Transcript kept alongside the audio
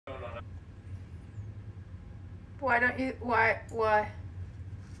Why don't you, why?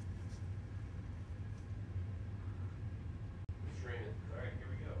 Streaming. All right, here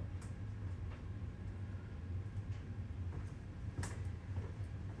we go.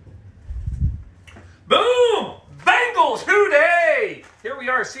 Boom! Bengals, hooday! Here we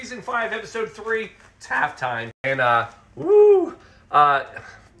are, season 5, episode 3. It's halftime. And,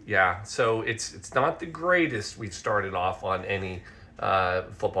 yeah, so it's not the greatest we've started off on any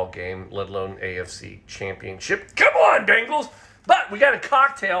football game, let alone AFC Championship. Come on, Bengals! But we got a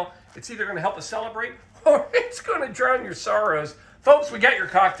cocktail. It's either going to help us celebrate or it's going to drown your sorrows. Folks, we got your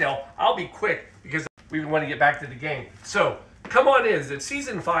cocktail. I'll be quick because we want to get back to the game. So, come on in. It's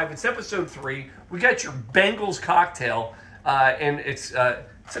season 5. It's episode 3. We got your Bengals cocktail, and it's a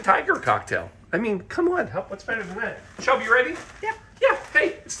tiger cocktail. I mean, come on. What's better than that? Shelby, you ready? Yeah. Yeah.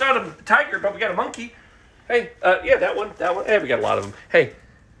 Hey, it's not a tiger, but we got a monkey. Hey, yeah, that one. Hey, we got a lot of them. Hey,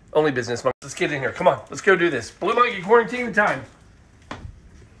 only business monkeys. Let's get in here. Come on. Let's go do this. Blue Monkey quarantine time.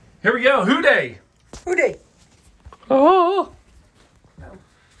 Here we go. Hooday. Hooday. Oh.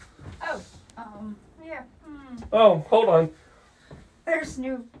 Yeah. Oh, hold on. There's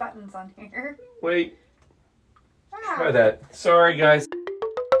new buttons on here. Wait. Wow. Try that. Sorry, guys.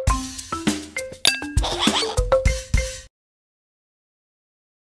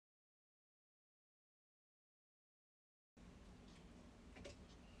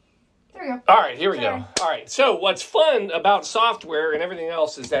 There we go. All right, here we go. All right, so what's fun about software and everything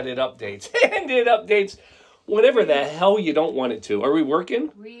else is that it updates. And it updates whenever the hell you don't want it to. Are we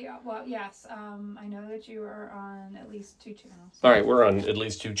working? Well, yes. I know that you are on at least 2 channels. All right, we're on at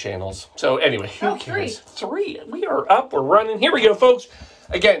least 2 channels. So anyway, who cares? 3. 3. We are up. We're running. Here we go, folks.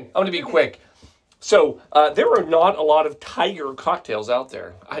 Again, I'm going to be quick. So there are not a lot of tiger cocktails out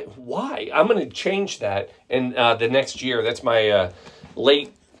there. Why? I'm going to change that in the next year. That's my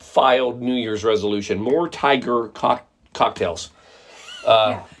late filed New Year's resolution. More tiger cocktails.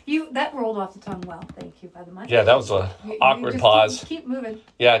 Yeah, that rolled off the tongue well. Thank you, by the way. Yeah, that was an awkward pause. Keep moving.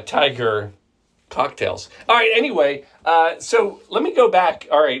 Yeah, tiger cocktails. All right, anyway, so let me go back.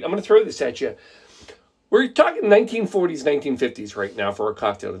 All right, I'm going to throw this at you. We're talking 1940s, 1950s right now for our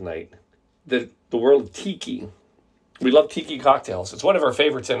cocktail tonight. The world of tiki. We love tiki cocktails. It's one of our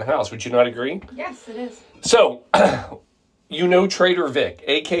favorites in the house. Would you not agree? Yes, it is. So, you know Trader Vic,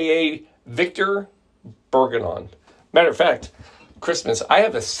 a.k.a. Victor Bourguignon. Matter of fact, Christmas, I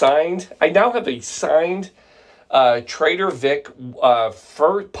now have a signed Trader Vic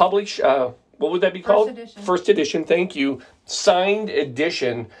published, what would that be called? First edition. First edition, thank you. Signed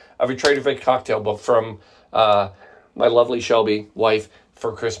edition of a Trader Vic cocktail book from my lovely Shelby, wife,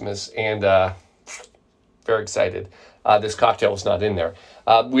 for Christmas. And very excited. This cocktail is not in there.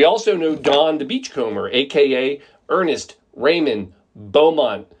 We also know Don the Beachcomber, a.k.a. Ernest Raymond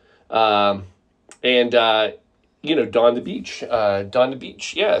Beaumont. You know, Don the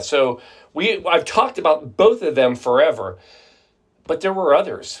Beach. Yeah, so I've talked about both of them forever, but there were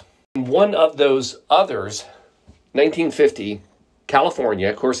others. One of those others, 1950, California.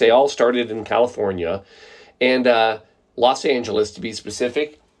 Of course, they all started in California, and Los Angeles, to be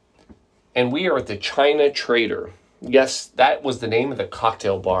specific. And we are at the China Trader. Yes, that was the name of the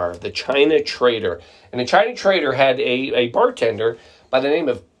cocktail bar, the China Trader. And the China Trader had a bartender by the name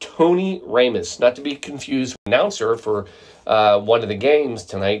of Tony Ramos, not to be confused with announcer for one of the games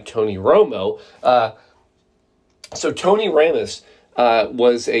tonight, Tony Romo. So Tony Ramos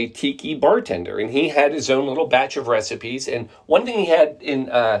was a tiki bartender, and he had his own little batch of recipes. And one thing he had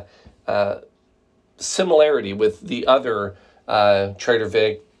in similarity with the other Trader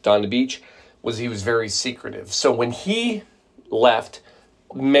Vic, Don the Beach, was he was very secretive. So when he left,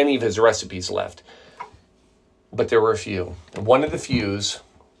 many of his recipes left. But there were a few. And one of the fews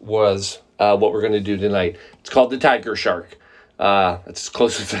was what we're going to do tonight. It's called the Tiger Shark. That's as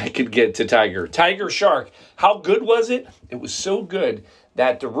close as I could get to Tiger. Tiger Shark. How good was it? It was so good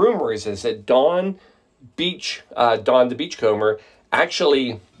that the rumor is that Don the Beachcomber,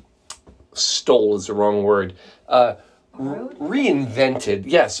 actually stole is the wrong word. Reinvented,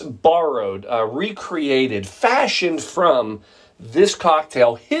 yes, borrowed, recreated, fashioned from this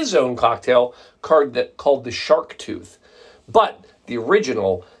cocktail, his own cocktail called the Shark Tooth. But the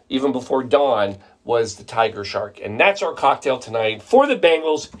original, even before Dawn, was the Tiger Shark. And that's our cocktail tonight for the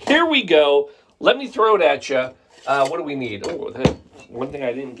Bengals. Here we go. Let me throw it at you. What do we need? Oh, one thing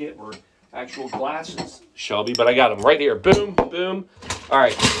I didn't get were actual glasses, Shelby, but I got them right here. Boom, boom. All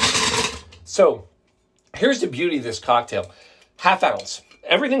right. So here's the beauty of this cocktail. Half ounce.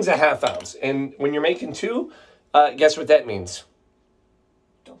 Everything's a half ounce. And when you're making 2, guess what that means?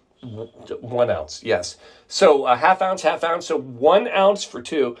 1 ounce, yes. So a half ounce. So 1 ounce for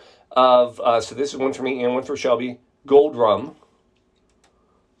 2 of, so this is one for me and one for Shelby, Gold Rum.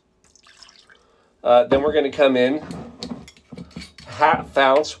 Then we're going to come in half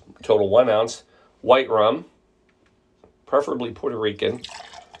ounce, total 1 ounce, White Rum, preferably Puerto Rican.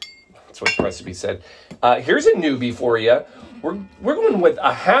 That's what the recipe said. Here's a newbie for you. We're going with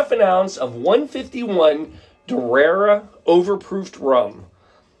a half an ounce of 151 Demerara overproofed rum.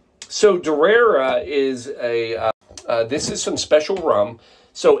 So Demerara is this is some special rum.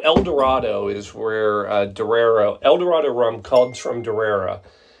 So El Dorado is where El Dorado rum comes from Demerara.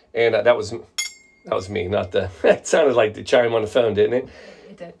 And that was me, not the, it sounded like the chime on the phone, didn't it?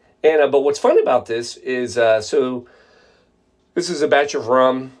 It did. And, but what's fun about this is, so this is a batch of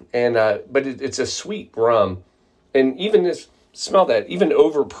rum, and, but it's a sweet rum. And even this, smell that, even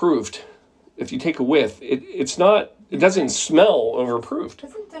overproofed, if you take a whiff, it doesn't smell overproofed.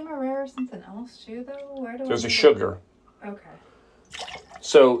 Isn't Demerara something else too, though? There's a sugar. Okay.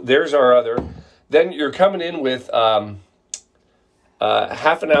 So there's our other. Then you're coming in with half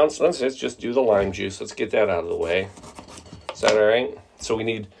an ounce. Let's just do the lime juice. Let's get that out of the way. Is that all right? So we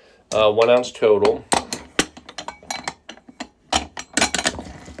need 1 ounce total.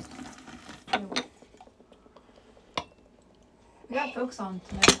 We got folks on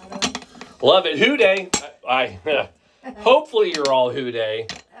tonight, by the way. Love it. Who day? Hopefully you're all who day.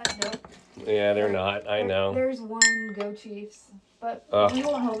 Nope. Yeah, they're not. I know. There's one Go Chiefs, but we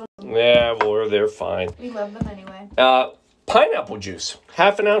won't hold them. Yeah, well, they're fine. We love them anyway. Pineapple juice.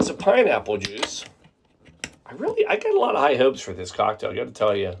 Half an ounce of pineapple juice. I got a lot of high hopes for this cocktail, I got to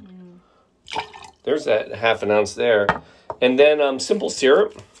tell you. There's that half an ounce there. And then simple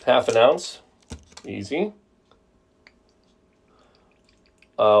syrup, half an ounce. Easy.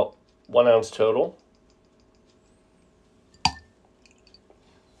 1 ounce total.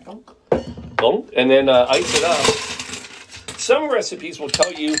 And then ice it up. Some recipes will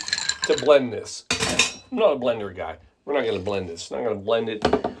tell you to blend this. I'm not a blender guy. We're not going to blend this. I'm not going to blend it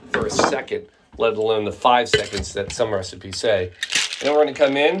for a second, let alone the 5 seconds that some recipes say. And then we're going to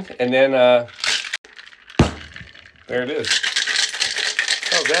come in, and then there it is.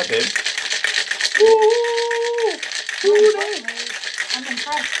 Oh, that big. I'm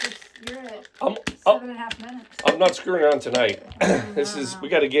impressed. You're at 7.5 minutes. I'm not screwing around tonight. We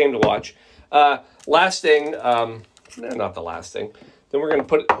got a game to watch. Last thing, no, not the last thing. Then we're going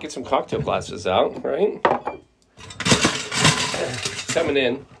to get some cocktail glasses out, right? Coming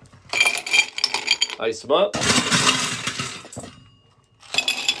in. Ice them up.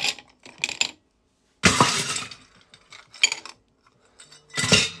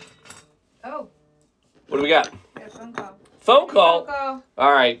 Oh. What do we got? We got a phone call. Phone call? Phone call.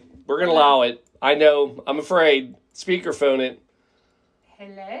 All right. We're going to allow it. I know. I'm afraid. Speakerphone it.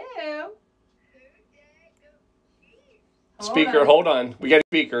 Hello. Speaker, hold on. We got a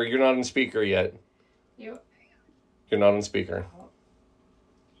speaker. You're not on speaker yet. You're not on speaker.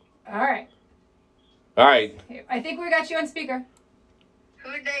 All right. All right. I think we got you on speaker.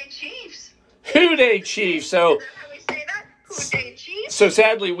 Who Day Chiefs? Who Day Chiefs. So, Is that how we say that? Who Day Chiefs? so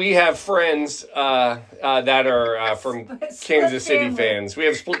sadly, we have friends that are from Kansas City family. fans. We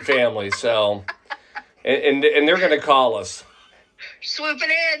have split families, so and they're going to call us. Swooping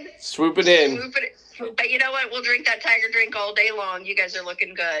in. Swooping in. Swooping in. But you know what? We'll drink that tiger drink all day long. You guys are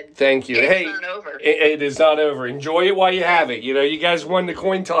looking good. Thank you. It's hey, not over. It is not over. Enjoy it while you have it. You know, you guys won the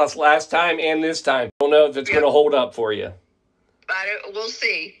coin toss last time and this time. Don't know if it's going to hold up for you. But we'll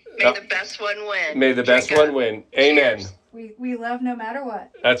see. May the best one win. May the best one win. Amen. Cheers. We love no matter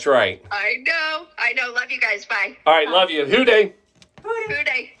what. That's right. I know. Love you guys. Bye. All right, love you. Who Day. Who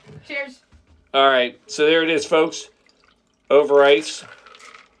Day. Cheers. All right, so there it is, folks. Over ice.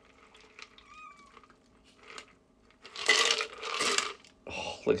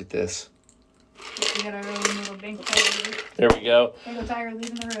 Oh, look at this. We got our own little Bengal Tiger. There we go. Bengal Tiger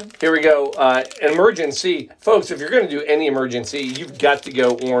leaving the room. Here we go. An emergency. Folks, if you're going to do any emergency, you've got to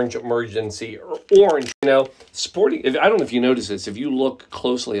go orange emergency. Or orange, you know, sporting. I don't know if you notice this. If you look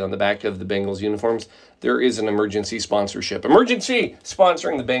closely on the back of the Bengals uniforms, there is an emergency sponsorship. Emergency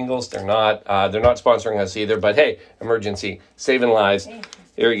sponsoring the Bengals. They're not sponsoring us either. But hey, emergency. Saving lives.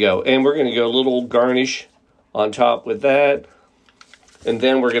 There we go. And we're going to go a little garnish on top with that. And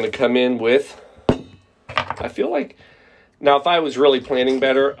then we're going to come in with, I feel like, now if I was really planning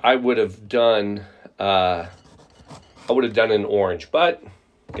better, I would have done an orange. But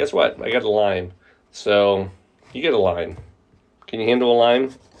guess what? I got a lime. So you get a lime. Can you handle a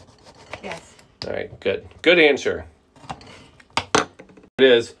lime? Yes. All right, good. Good answer. It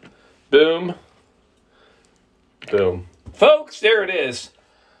is. Boom. Boom. Folks, there it is.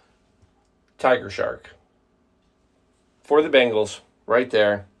 Tiger Shark. For the Bengals, right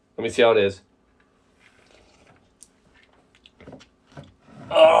there. Let me see how it is.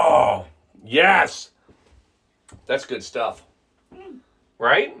 Oh, yes. That's good stuff.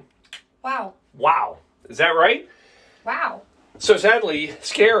 Right? Wow. Wow. Is that right? Wow. So sadly,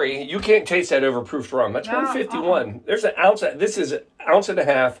 scary, you can't taste that overproofed rum. That's No, 151. There's an ounce. This is an ounce and a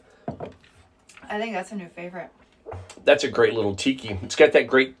half. I think that's a new favorite. That's a great little tiki. It's got that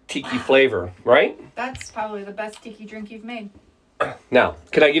great tiki flavor, right? That's probably the best tiki drink you've made. Now,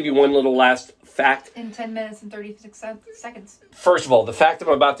 can I give you one little last fact? In 10 minutes and 36 seconds. First of all, the fact I'm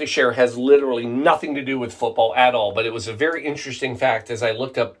about to share has literally nothing to do with football at all, but it was a very interesting fact as I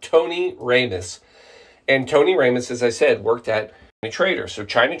looked up Tony Ramis. And Tony Ramis, as I said, worked at China Trader. So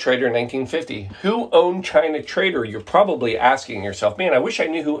China Trader in 1950. Who owned China Trader? You're probably asking yourself, man, I wish I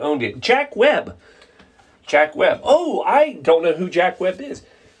knew who owned it. Jack Webb. Jack Webb. Oh, I don't know who Jack Webb is.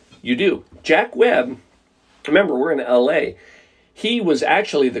 You do. Jack Webb, remember, we're in LA. He was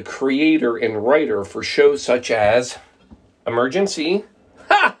actually the creator and writer for shows such as Emergency.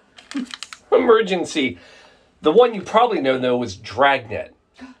 Ha! Emergency. The one you probably know, though, was Dragnet.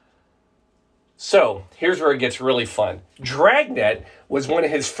 So, here's where it gets really fun. Dragnet was one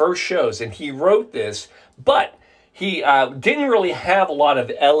of his first shows, and he wrote this, but he didn't really have a lot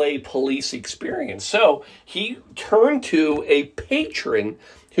of LA police experience. So, he turned to a patron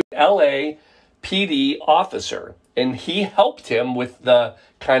who LA PD officer, and he helped him with the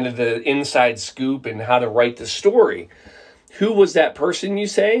kind of the inside scoop and how to write the story. Who was that person, you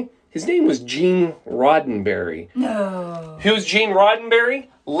say? His name was Gene Roddenberry. No. Who's Gene Roddenberry?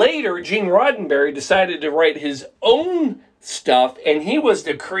 Later, Gene Roddenberry decided to write his own stuff, and he was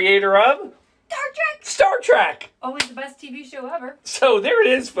the creator of Star Trek. Star Trek. Always the best TV show ever. So there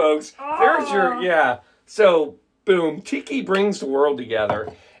it is, folks. Oh. There's your, yeah. So, boom. Tiki brings the world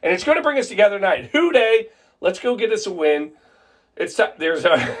together, and it's going to bring us together tonight. Who day? Let's go get us a win. There's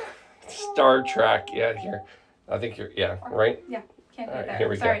a Star Trek. Yeah, here. I think you're, yeah, right? Yeah, can't All get right, there. here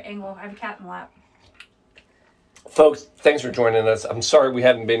we Sorry, go. Angle. I have a cat in the lap. Folks, thanks for joining us. I'm sorry we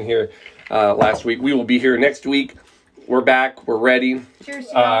hadn't been here last week. We will be here next week. We're back. We're ready. Cheers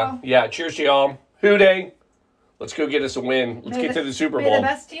to y'all. Yeah, cheers to y'all. Who day? Let's go get us a win. Let's get to the Super May Bowl. the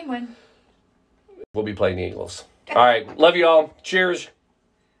best team win. We'll be playing the Eagles. All right. Love you all. Cheers.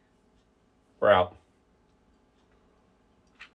 We're out.